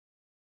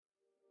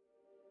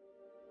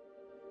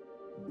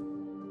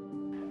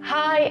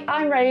Hi,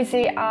 I'm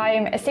Rosie.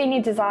 I'm a senior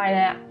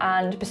designer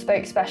and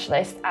bespoke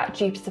specialist at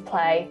Jupiter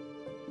Play.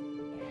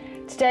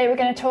 Today we're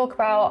going to talk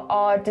about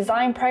our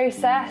design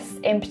process,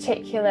 in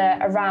particular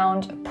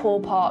around Poole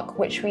Park,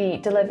 which we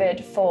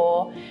delivered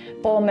for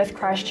Bournemouth,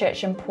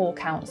 Christchurch and Poole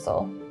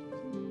Council.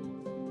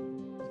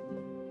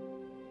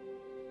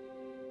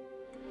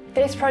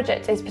 This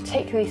project is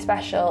particularly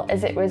special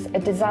as it was a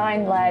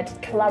design-led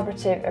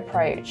collaborative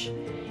approach.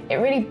 It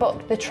really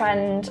bucked the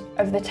trend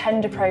of the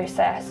tender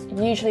process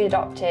usually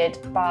adopted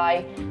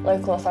by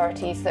local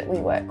authorities that we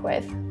work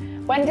with.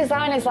 When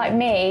designers like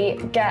me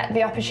get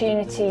the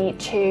opportunity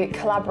to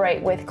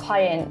collaborate with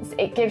clients,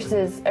 it gives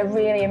us a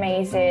really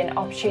amazing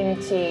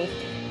opportunity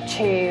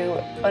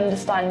to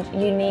understand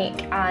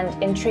unique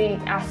and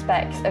intriguing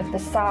aspects of the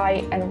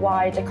site and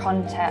wider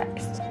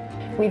context.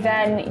 We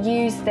then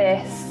use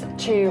this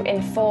to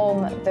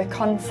inform the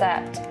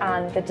concept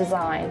and the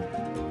design.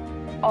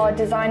 Our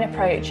design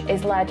approach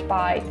is led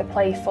by the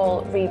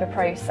playful REBA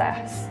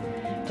process.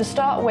 To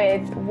start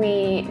with,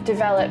 we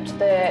developed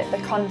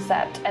the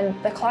concept, and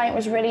the client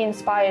was really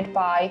inspired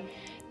by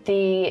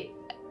the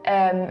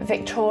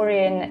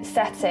Victorian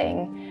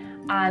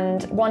setting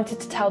and wanted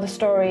to tell the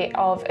story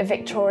of a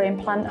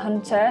Victorian plant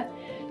hunter.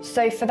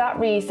 So for that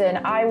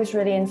reason, I was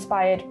really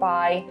inspired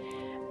by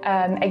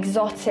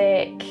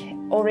exotic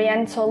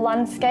Oriental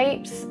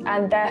landscapes,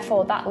 and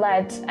therefore that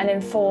led and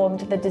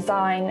informed the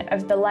design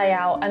of the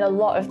layout and a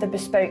lot of the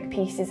bespoke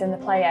pieces in the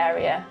play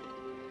area.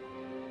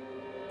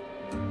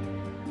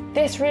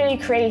 This really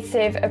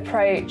creative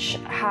approach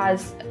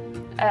has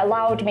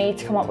allowed me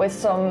to come up with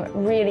some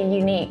really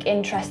unique,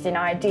 interesting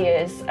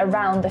ideas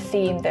around the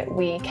theme that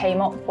we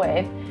came up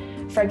with.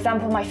 For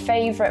example, my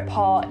favourite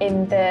part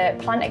in the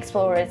Plant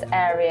Explorers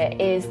area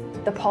is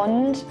the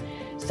pond.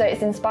 So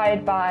it's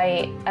inspired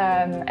by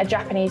a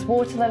Japanese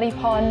water lily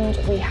pond.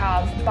 We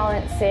have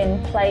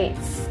balancing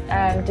plates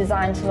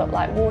designed to look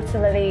like water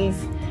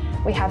lilies.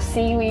 We have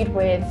seaweed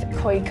with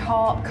koi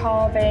carp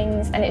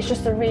carvings, and it's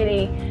just a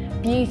really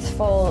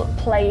beautiful,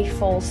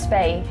 playful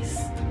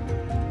space.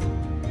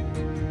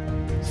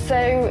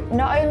 So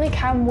not only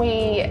can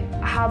we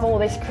have all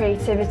this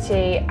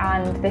creativity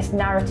and this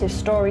narrative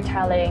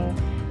storytelling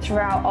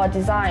throughout our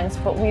designs,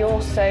 but we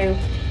also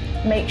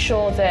make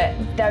sure that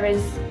there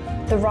is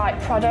the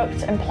right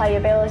product and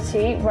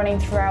playability running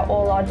throughout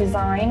all our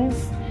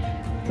designs.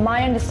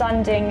 My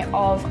understanding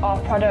of our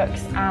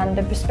products and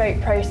the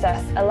bespoke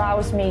process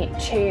allows me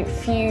to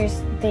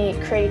fuse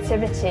the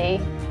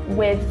creativity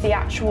with the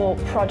actual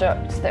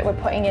product that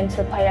we're putting into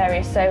the play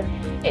area, so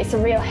it's a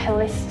real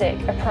holistic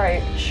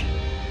approach.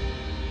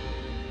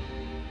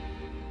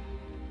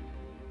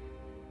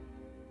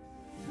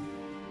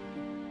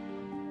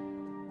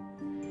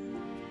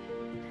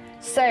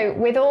 So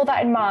with all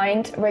that in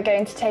mind, we're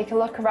going to take a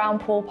look around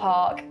Poole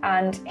Park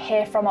and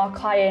hear from our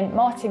client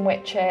Martin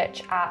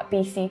Whitchurch at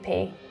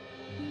BCP.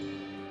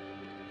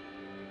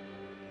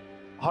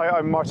 Hi,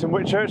 I'm Martin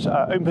Whitchurch,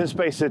 Open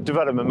Space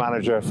Development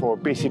Manager for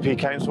BCP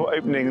Council,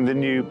 opening the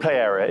new play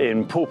area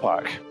in Poole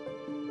Park.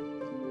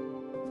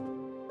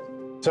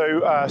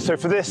 So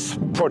for this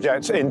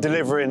project, in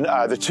delivering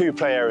the two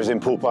play areas in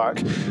Poole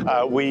Park,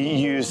 we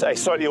used a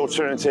slightly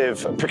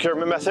alternative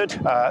procurement method.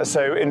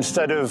 So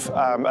instead of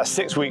a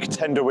 6-week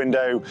tender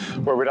window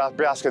where we'd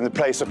be asking the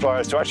play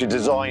suppliers to actually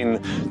design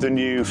the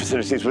new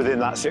facilities within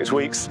that 6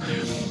 weeks,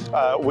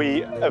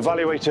 we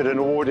evaluated and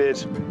awarded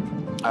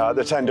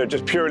the tender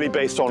just purely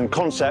based on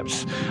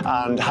concepts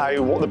and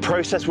what the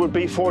process would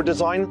be for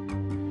design.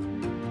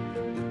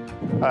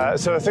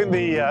 So I think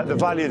the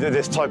value that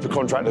this type of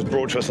contract has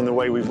brought to us and the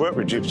way we've worked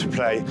with Jupiter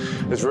Play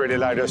has really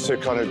allowed us to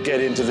kind of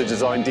get into the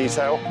design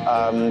detail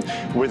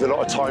with a lot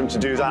of time to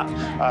do that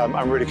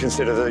and really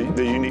consider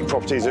the unique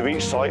properties of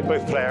each site,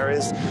 both play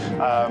areas,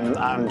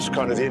 and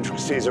kind of the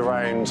intricacies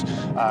around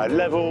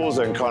levels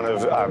and kind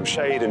of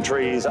shade and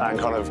trees and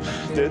kind of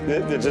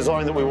the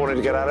design that we wanted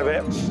to get out of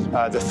it,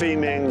 the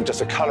theming, just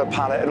a colour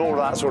palette and all of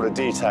that sort of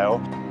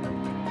detail.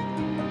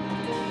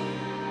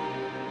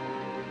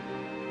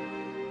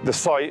 The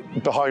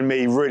site behind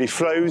me really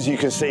flows. You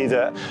can see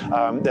that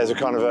there's a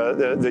kind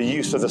of the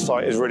use of the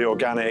site is really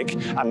organic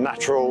and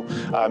natural.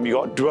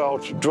 You've got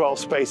dwell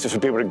spaces for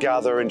people to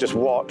gather and just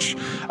watch.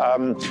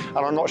 And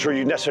I'm not sure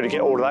you necessarily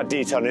get all of that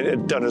detail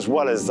done as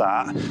well as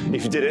that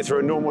if you did it through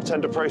a normal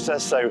tender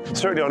process. So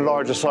certainly on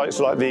larger sites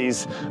like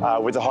these,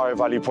 with the higher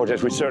value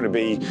projects, we'd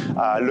certainly be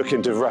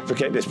looking to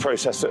replicate this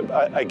process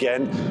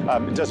again.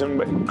 It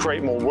doesn't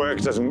create more work,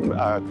 it doesn't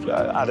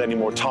add any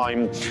more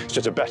time. It's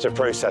just a better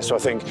process. So I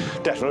think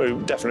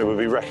definitely would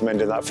be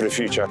recommending that for the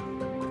future.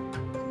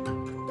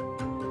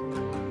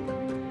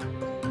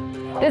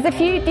 There's a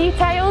few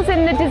details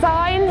in the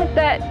design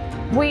that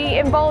we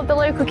involved the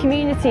local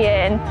community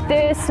in.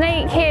 The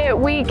snake here,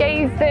 we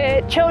gave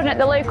the children at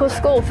the local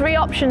school 3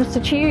 options to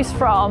choose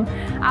from,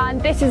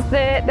 and this is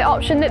the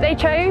option that they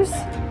chose.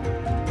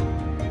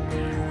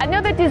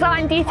 Another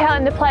design detail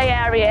in the play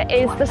area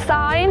is the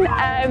sign,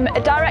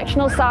 a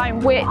directional sign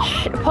which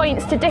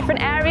points to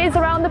different areas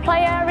around the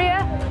play area.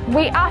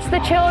 We asked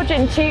the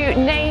children to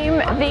name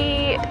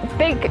the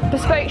big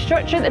bespoke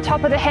structure at the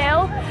top of the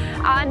hill,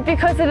 and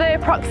because of the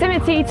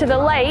proximity to the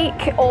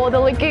lake or the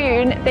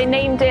lagoon, they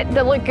named it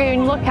the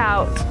Lagoon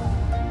Lookout.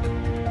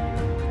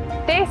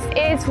 This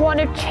is one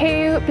of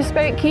 2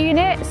 bespoke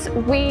units.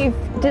 We've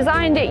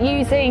designed it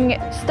using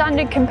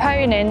standard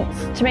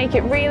components to make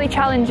it really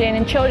challenging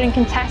and children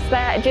can test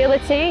their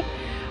agility.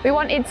 We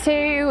wanted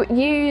to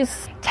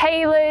use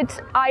tailored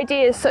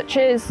ideas such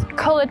as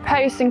coloured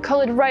posts and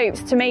coloured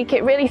ropes to make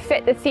it really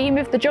fit the theme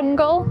of the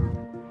jungle.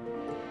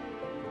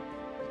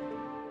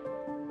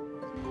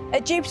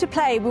 At Jupiter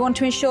Play, we want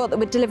to ensure that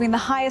we're delivering the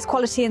highest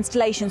quality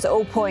installations at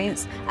all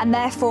points, and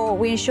therefore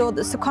we ensure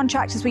that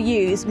subcontractors we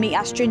use meet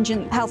our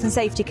stringent health and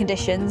safety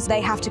conditions.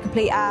 They have to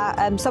complete our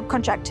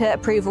subcontractor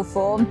approval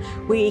form.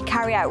 We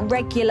carry out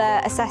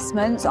regular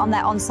assessments on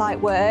their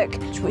on-site work,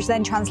 which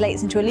then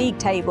translates into a league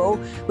table,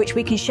 which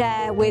we can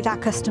share with our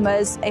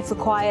customers if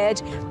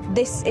required.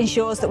 This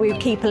ensures that we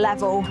keep a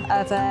level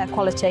of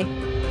quality.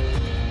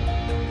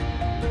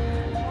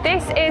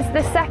 This is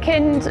the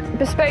second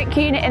bespoke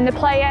unit in the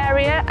play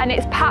area, and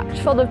it's packed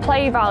full of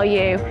play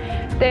value.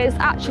 There's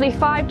actually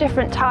 5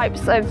 different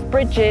types of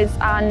bridges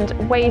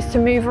and ways to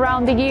move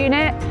around the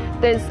unit.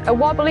 There's a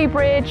wobbly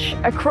bridge,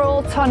 a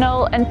crawl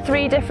tunnel, and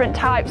 3 different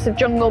types of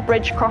jungle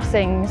bridge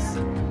crossings.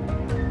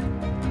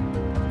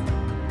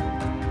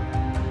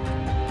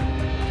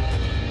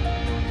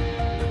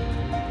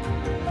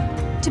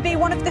 To be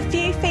one of the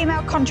few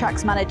female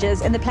contracts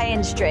managers in the play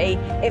industry,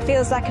 it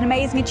feels like an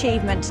amazing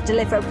achievement to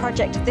deliver a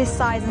project of this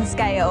size and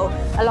scale,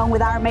 along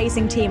with our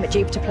amazing team at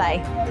Jupiter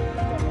Play.